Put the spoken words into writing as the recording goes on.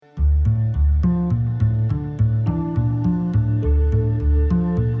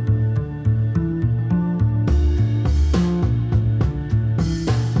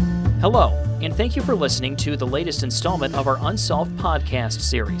Hello, and thank you for listening to the latest installment of our Unsolved podcast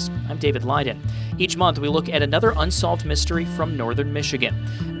series. I'm David Leiden. Each month, we look at another unsolved mystery from northern Michigan.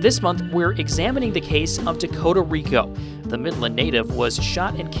 This month, we're examining the case of Dakota Rico. The Midland native was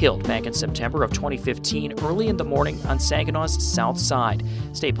shot and killed back in September of 2015, early in the morning on Saginaw's south side.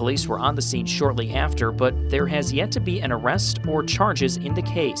 State police were on the scene shortly after, but there has yet to be an arrest or charges in the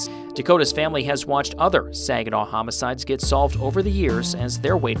case. Dakota's family has watched other Saginaw homicides get solved over the years as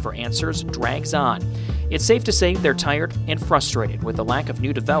their wait for answers drags on. It's safe to say they're tired and frustrated with the lack of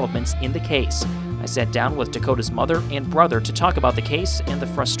new developments in the case. I sat down with Dakota's mother and brother to talk about the case and the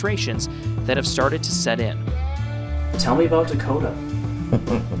frustrations that have started to set in. Tell me about Dakota.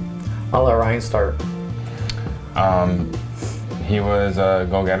 I'll let Ryan start. He was a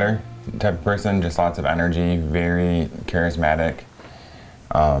go-getter type of person, just lots of energy, very charismatic.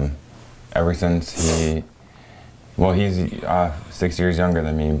 Ever since he's 6 years younger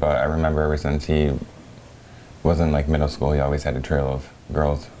than me, but I remember ever since he was in middle school, he always had a trail of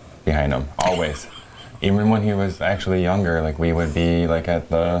girls behind him, always. Even when he was actually younger, we would be at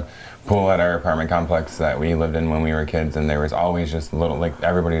the pool at our apartment complex that we lived in when we were kids, and there was always just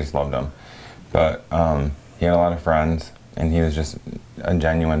everybody just loved him. But he had a lot of friends, and he was just a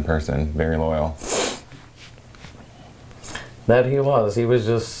genuine person, very loyal. That he was. He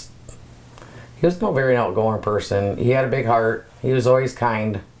was no very outgoing person. He had a big heart. He was always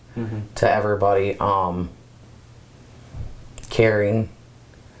kind to everybody. Caring.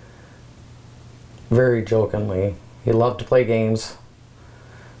 Very jokingly. He loved to play games.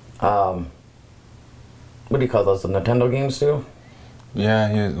 What do you call those? The Nintendo games too? Yeah,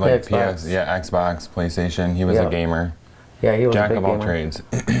 he was Xbox. PS, Xbox, PlayStation. He was a gamer. Yeah, he was Jack a big of all gamer. trades.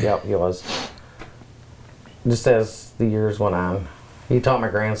 Yep, he was. Just as the years went on, he taught my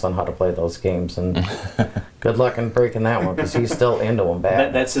grandson how to play those games, and good luck in breaking that one because he's still into them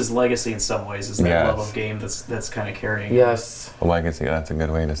bad. That's his legacy in some ways, is that Yes. love of game that's kind of carrying. Yes, A legacy, that's a good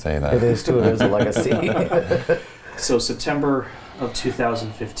way to say that. it is too. It is a legacy. So September of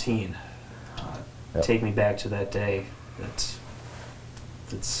 2015, Yep. take me back to that day.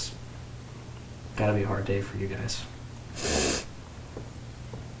 That's got to be a hard day for you guys.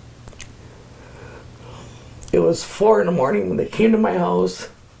 It was 4 a.m. when they came to my house.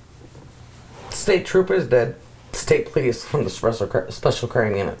 State troopers did. State police from the special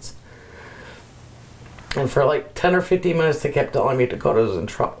crime units. And for 10 or 15 minutes, they kept telling me Dakota was in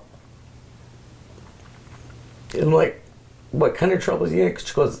trouble. And I'm like, what kind of trouble is he in?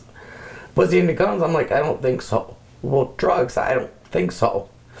 She goes, was he into guns? I'm like, I don't think so. Well, drugs? I don't think so.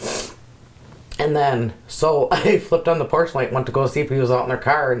 And then, so I flipped on the porch light, went to go see if he was out in their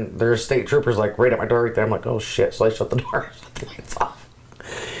car, and there's state troopers right at my door right there. I'm like, oh shit. So I shut the door, shut the lights off.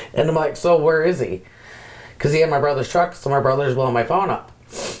 And I'm like, so where is he? Because he had my brother's truck, so my brother's blowing my phone up.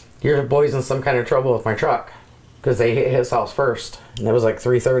 Your boy's in some kind of trouble with my truck. Because they hit his house first. And it was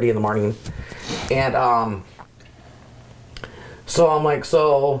 3:30 in the morning. And, so I'm like,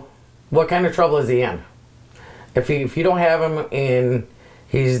 so what kind of trouble is he in? If you don't have him in,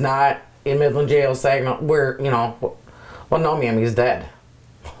 he's not in Midland Jail, Saginaw, where, well, no, ma'am, he's dead.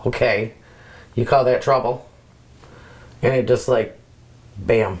 Okay. You call that trouble? And it just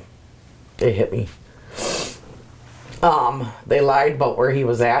bam, it hit me. They lied about where he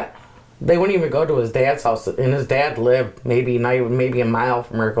was at. They wouldn't even go to his dad's house, and his dad lived maybe a mile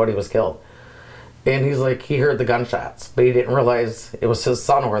from where Cody was killed. And he's he heard the gunshots, but he didn't realize it was his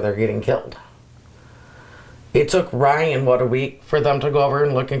son over there getting killed. It took Ryan, a week for them to go over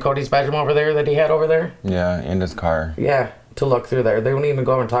and look in Cody's bedroom over there that he had over there? Yeah, in his car. Yeah, to look through there. They wouldn't even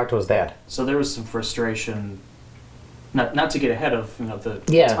go over and talk to his dad. So there was some frustration, not to get ahead of the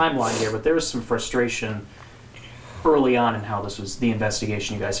Yeah. timeline here, but there was some frustration early on in how this was, the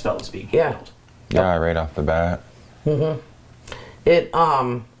investigation you guys felt was being handled. Yeah, right off the bat. It,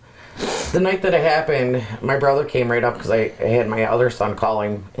 the night that it happened, my brother came right up because I had my other son call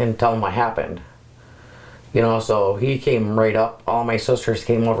him and tell him what happened. So he came right up. All my sisters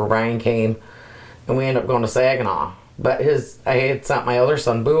came over. Ryan came, and we ended up going to Saginaw. But I had sent my other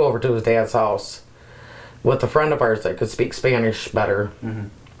son, Boo, over to his dad's house with a friend of ours that could speak Spanish better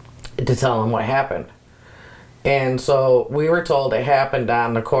to tell him what happened. And so we were told it happened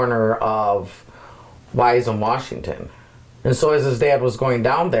on the corner of Wise and Washington. And so as his dad was going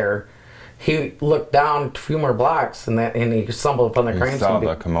down there, he looked down a few more blocks and he stumbled upon the crime scene. He saw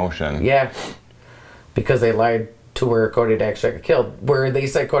the commotion. Yeah. Because they lied to where Cody had actually got killed. Where they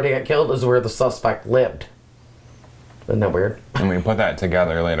said Cody got killed is where the suspect lived. Isn't that weird? And we put that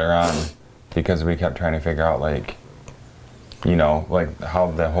together later on because we kept trying to figure out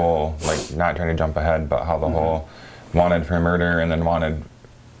how the whole, not trying to jump ahead, but how the whole wanted for murder and then wanted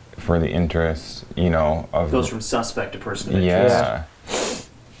for the interest, you know, of... Goes from suspect to person of interest. Yeah.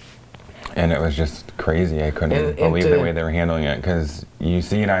 And it was just crazy. I couldn't believe the way they were handling it, because you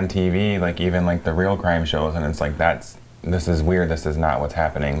see it on TV, like even like the real crime shows, and it's like, this is weird. This is not what's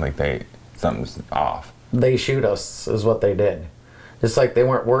happening. Like something's off. They shoot us is what they did. It's like they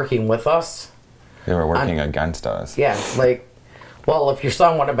weren't working with us. They were working against us. Yeah, like, well, if your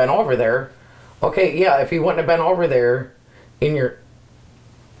son wouldn't have been over there, okay, yeah, if he wouldn't have been over there in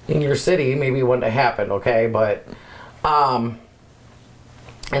your city, maybe it wouldn't have happened, okay? But, and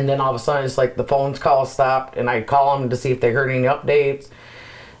then all of a sudden it's like the phone's call stopped, and I call them to see if they heard any updates,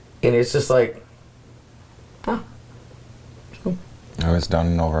 and it's just like, huh. It was done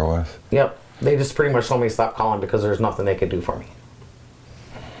and over with. Yep. They just pretty much told me to stop calling because there's nothing they could do for me.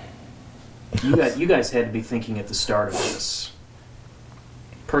 You guys had to be thinking at the start of this,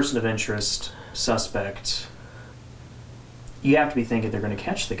 person of interest, suspect, you have to be thinking they're going to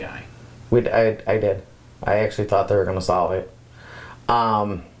catch the guy. I did. I actually thought they were going to solve it.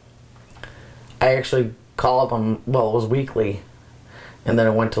 I actually called them, well, it was weekly, and then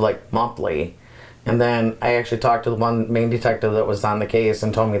it went to like monthly. And then I actually talked to the one main detective that was on the case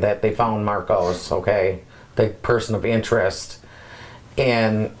and told me that they found Marcos, okay, the person of interest,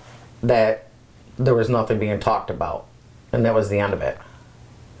 and that there was nothing being talked about. And that was the end of it.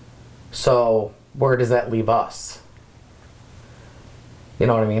 So where does that leave us? You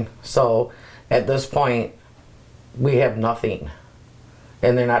know what I mean? So at this point, we have nothing.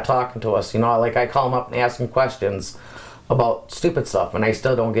 And they're not talking to us. You know, like I call them up and ask them questions about stupid stuff, and I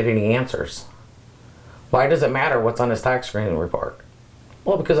still don't get any answers. Why does it matter what's on his tax screening report?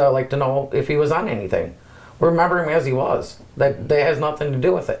 Well, because I like to know if he was on anything. Remember him as he was. That has nothing to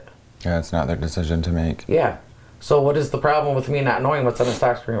do with it. Yeah, it's not their decision to make. Yeah. So what is the problem with me not knowing what's on his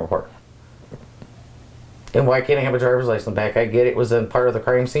tax screening report? And why can't I have a driver's license back? I get it was in part of the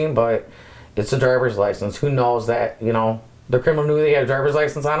crime scene, but it's a driver's license. Who knows that, you know, the criminal knew they had a driver's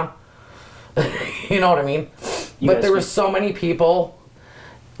license on him? You know what I mean? But there were so many people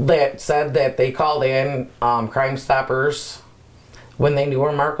that said that they called in Crime Stoppers when they knew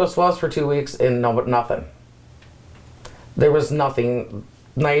where Marcos was for 2 weeks and nothing. There was nothing,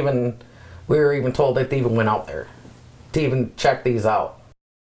 not even, we were even told that they even went out there to even check these out.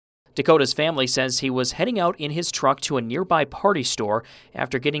 Dakota's family says he was heading out in his truck to a nearby party store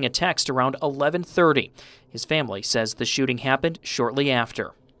after getting a text around 11:30. His family says the shooting happened shortly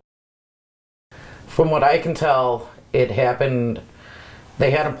after. From what I can tell, it happened,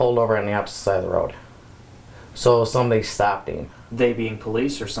 they had him pulled over on the opposite side of the road. So somebody stopped him. They being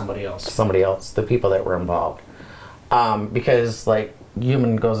police or somebody else? Somebody else, the people that were involved. Because, like,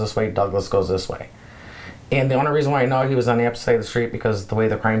 Human goes this way, Douglas goes this way. And the only reason why I know he was on the opposite side of the street because the way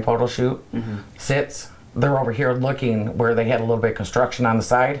the crime photo shoot sits, they're over here looking where they had a little bit of construction on the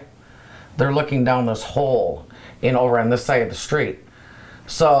side. They're looking down this hole and over on this side of the street.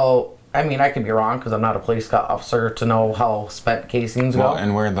 So, I mean, I could be wrong because I'm not a police officer to know how spent casings go. Well,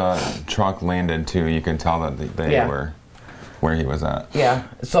 and where the truck landed too, you can tell that they were where he was at. Yeah,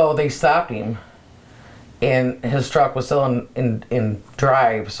 so they stopped him. And his truck was still in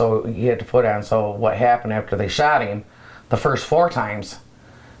drive, so he had to put on. So what happened after they shot him, the first 4 times,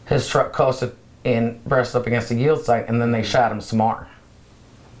 his truck coasted and brushed up against the yield sign, and then they shot him some more.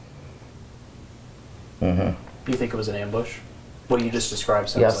 You think it was an ambush? What you just described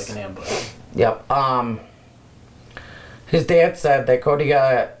sounds like an ambush. Yep. His dad said that Cody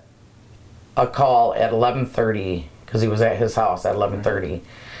got a call at 11:30 because he was at his house at 11:30.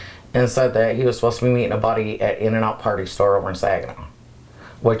 And said that he was supposed to be meeting a buddy at In-N-Out Party Store over in Saginaw,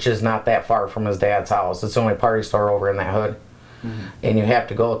 which is not that far from his dad's house. It's the only party store over in that hood. And you have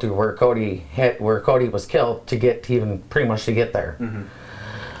to go through where Cody was killed to get to even pretty much to get there.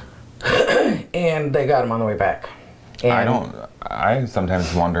 And they got him on the way back. And I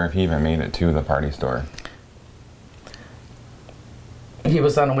sometimes wonder if he even made it to the party store. He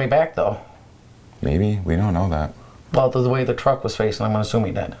was on the way back though. Maybe, we don't know that. Well, the way the truck was facing, I'm gonna assume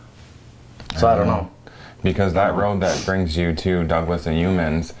he did. So I don't know. Because that road that brings you to Douglas and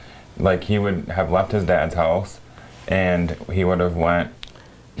Humans, like he would have left his dad's house and he would have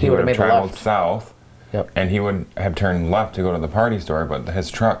traveled south. Yep. And he would have turned left to go to the party store, but his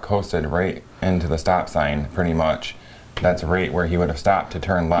truck coasted right into the stop sign pretty much. That's right where he would have stopped to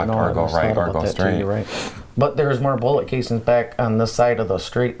turn left or go right or go straight. Right. But there's more bullet casings back on this side of the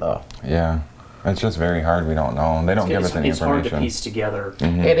street though. Yeah. It's just very hard. We don't know. They don't give us any information. It's hard to piece together.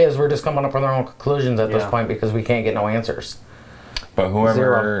 It is. We're just coming up with our own conclusions at this point because we can't get no answers. But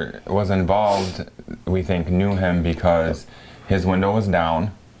whoever was involved, we think, knew him because his window was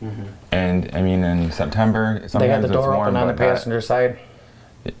down. And, I mean, in September, sometimes they had the it's door warm, open on the but passenger side.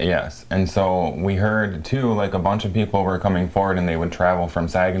 Yes, and so we heard too, like a bunch of people were coming forward and they would travel from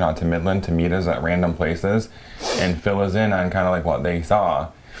Saginaw to Midland to meet us at random places and fill us in on kind of like what they saw.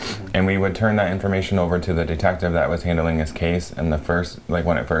 And we would turn that information over to the detective that was handling his case and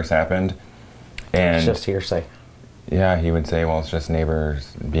when it first happened. And It's just hearsay. yeah, he would say, well, it's just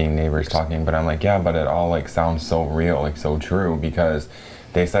neighbors being neighbors talking. But I'm like, yeah, but it all like sounds so real, like so true, because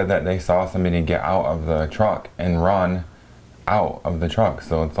they said that they saw somebody get out of the truck and run out of the truck.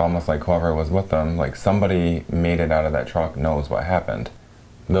 So it's almost like whoever was with them, like somebody made it out of that truck, knows what happened.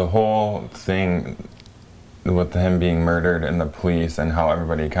 The whole thing with him being murdered and the police and how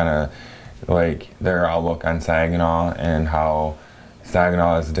everybody kind of like their outlook on Saginaw and how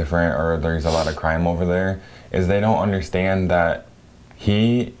Saginaw is different or there's a lot of crime over there is they don't understand that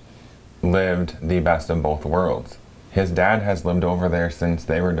he lived the best of both worlds. His dad has lived over there since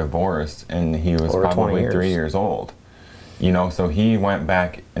they were divorced and he was Over 20 probably years. 3 years old. You know, so he went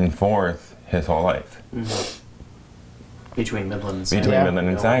back and forth his whole life. Between Midland and Between Saginaw. Midland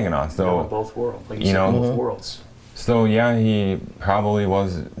and Saginaw. So, both worlds. Like you you said, know- both worlds. so yeah, he probably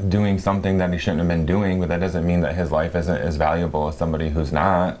was doing something that he shouldn't have been doing, but that doesn't mean that his life isn't as valuable as somebody who's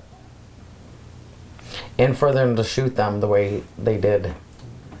not. And for them to shoot them the way they did.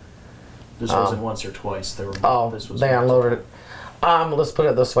 This wasn't once or twice. There were. Oh, this was they unloaded it. Let's put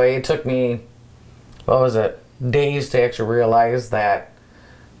it this way. It took me, what was it, days to actually realize that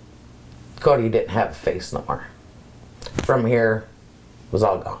Cody didn't have a face no more. From here, was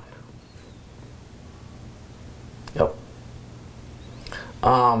all gone. Yep.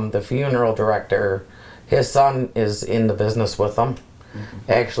 The funeral director, his son is in the business with them.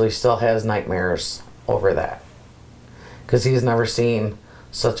 Actually still has nightmares over that. Because he's never seen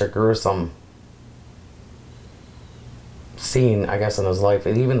such a gruesome scene, I guess, in his life.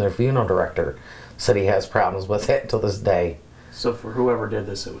 And even their funeral director said he has problems with it to this day. So for whoever did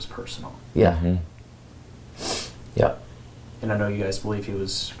this, it was personal. Yeah. Yep. And I know you guys believe he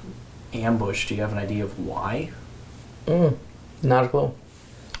was ambushed. Do you have an idea of why? Not a clue.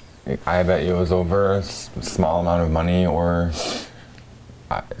 I bet it was over a small amount of money or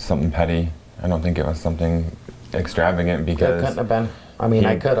something petty. I don't think it was something extravagant It because couldn't have been. I mean,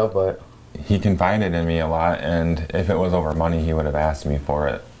 I he- could have, but he confided in me a lot, and if it was over money, he would have asked me for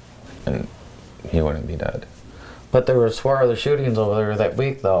it, and he wouldn't be dead. there was 4 other shootings over there that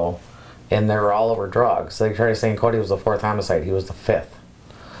week, though, and they were all over drugs. They tried saying Cody was the 4th homicide. He was the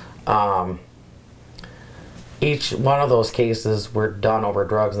 5th. Each one of those cases were done over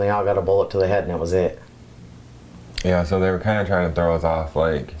drugs, and they all got a bullet to the head, and that was it. Yeah, so they were kind of trying to throw us off,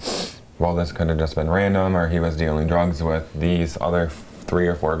 like, well, this could have just been random, or he was dealing drugs with these other 3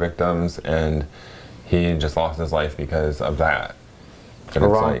 or 4 victims, and he just lost his life because of that. But The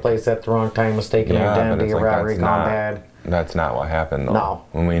it's wrong like, place at the wrong time, mistaken yeah, but identity, it's like robbery that's gone not, bad. that's not what happened, though. No.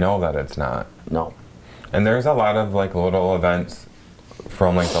 When we know that it's not. No. And there's a lot of like little events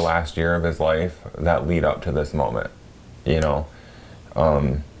from like the last year of his life that lead up to this moment. You know,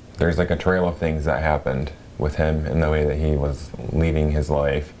 there's like a trail of things that happened with him in the way that he was leading his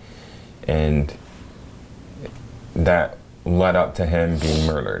life, and that led up to him being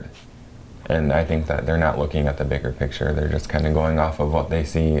murdered. And I think that they're not looking at the bigger picture. They're just kind of going off of what they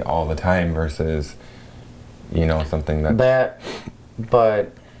see all the time versus, you know, something that's...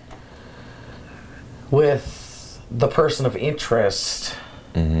 But with the person of interest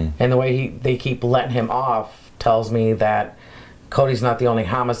and the way they keep letting him off tells me that Cody's not the only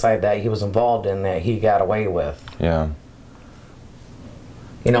homicide that he was involved in that he got away with. Yeah.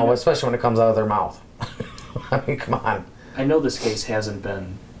 You know, especially when it comes out of their mouth. I mean, come on. I know this case hasn't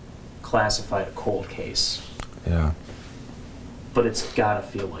been classified a cold case, Yeah. but it's gotta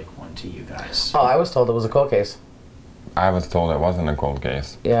feel like one to you guys. Oh, I was told it was a cold case. I was told it wasn't a cold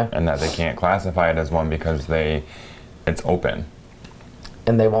case. Yeah. And that they can't classify it as one because it's open.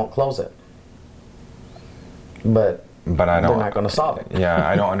 And they won't close it. But But I don't. they're not going to solve it. Yeah,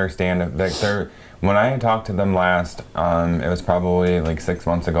 I don't understand if they're. When I talked to them last, it was probably like 6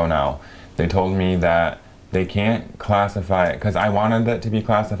 months ago now. They told me that they can't classify it because I wanted it to be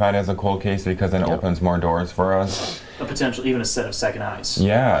classified as a cold case because then it opens more doors for us. A potential, even a set of second eyes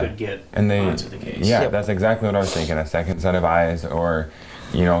Yeah. could get And they, onto the case. yeah, Yep. that's exactly what I was thinking. A second set of eyes, or,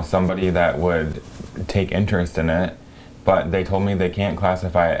 you know, somebody that would take interest in it. But they told me they can't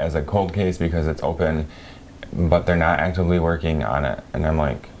classify it as a cold case because it's open, but they're not actively working on it. And I'm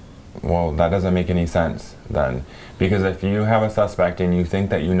like, well, that doesn't make any sense then. Because if you have a suspect and you think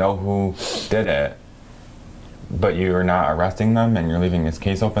that you know who did it, but you're not arresting them and you're leaving this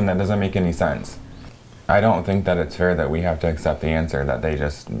case open, that doesn't make any sense. I don't think that it's fair that we have to accept the answer that they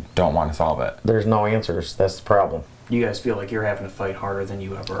just don't want to solve it. There's no answers. That's the problem. You guys feel like you're having to fight harder than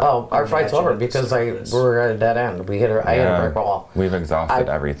you ever. Oh, our fight's imagined over at the because start of this. we're at a dead end. I hit a brick wall. We've exhausted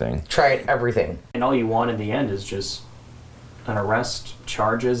I- everything. Tried everything. And all you want in the end is just an arrest,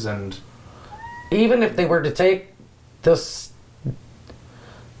 charges, and Even if they were to take this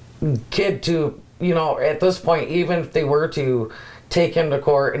kid to, at this point, even if they were to take him to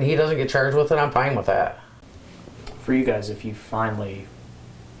court and he doesn't get charged with it, I'm fine with that. for you guys, if you finally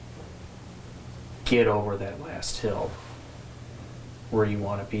get over that last hill where you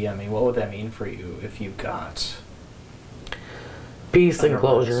want to be, I mean, what would that mean for you if you got Peace an and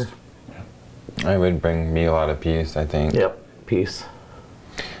closure. arrest? It would bring me a lot of peace, I think. Yep, peace.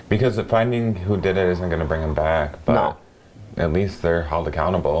 Because finding who did it isn't going to bring them back, but No. at least they're held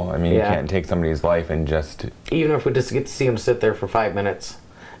accountable. I mean, you Yeah. can't take somebody's life and just... Even if we just get to see him sit there for 5 minutes.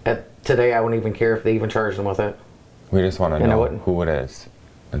 Today, I wouldn't even care if they even charged him with it. We just want to And I know wouldn't. who it is.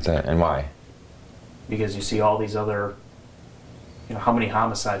 That's it. And why. Because you see all these other, how many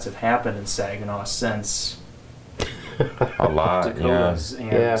homicides have happened in Saginaw since A lot, yeah. Dakota's,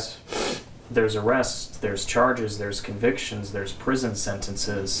 and Yeah. there's arrests, there's charges, there's convictions, there's prison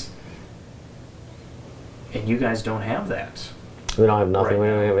sentences, and you guys don't have that. We don't have nothing. Right. We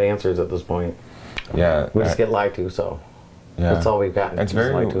don't have answers at this point. Yeah. We just get lied to, so yeah. that's all we've gotten. It's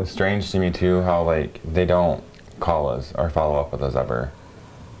just lied very to. strange to me, too, how, they don't call us or follow up with us ever.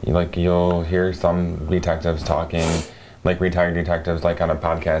 You'll hear some detectives talking, retired detectives, on a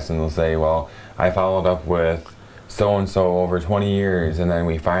podcast, and they'll say, well, I followed up with so-and-so over 20 years, and then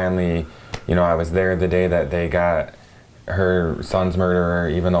we finally, I was there the day that they got her son's murderer,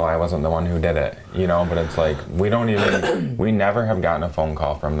 even though I wasn't the one who did it, but it's we don't even, we never have gotten a phone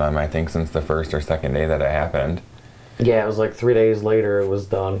call from them, I think, since the first or second day that it happened. Yeah, it was 3 days later. It was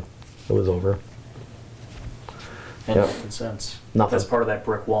done. It was over. And Yep. nothing since. Nothing. That's part of that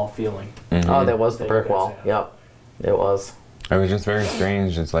brick wall feeling. Oh, that was the That brick you guys wall. have. Yep, it was. It was just very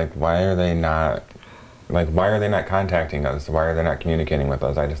strange. It's why are they not, why are they not contacting us? Why are they not communicating with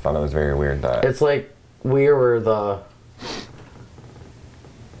us? I just thought it was very weird that. It's like we were the,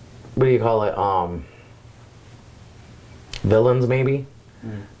 what do you call it? Villains, maybe.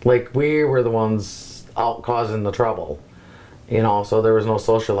 We were the ones out causing the trouble, So there was no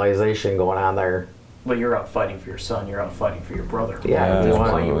socialization going on there. But you're out fighting for your son, you're out fighting for your brother. Yeah, Yeah, That's why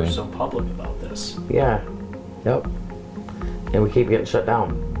absolutely. you were so public about this. Yeah. Yep. And we keep getting shut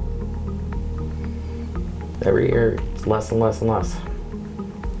down. Every year, it's less and less and less.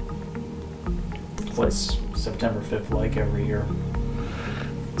 What's September 5th like every year?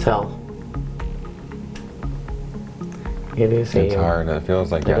 It's hell. It is. It's hell. hard. It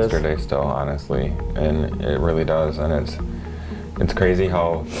feels like It is. yesterday still, honestly, and it really does. And it's crazy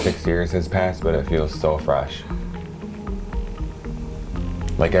how 6 years has passed, but it feels so fresh.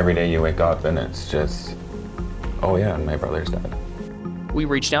 Every day you wake up and it's just, oh yeah, my brother's dead. We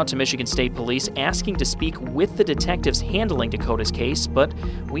reached out to Michigan State Police asking to speak with the detectives handling Dakota's case, but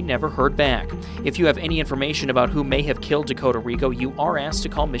we never heard back. If you have any information about who may have killed Dakota Rico, you are asked to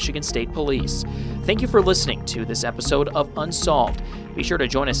call Michigan State Police. Thank you for listening to this episode of Unsolved. Be sure to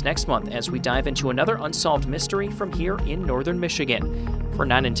join us next month as we dive into another unsolved mystery from here in northern Michigan. For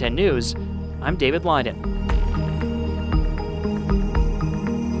 9 and 10 News, I'm David Leiden.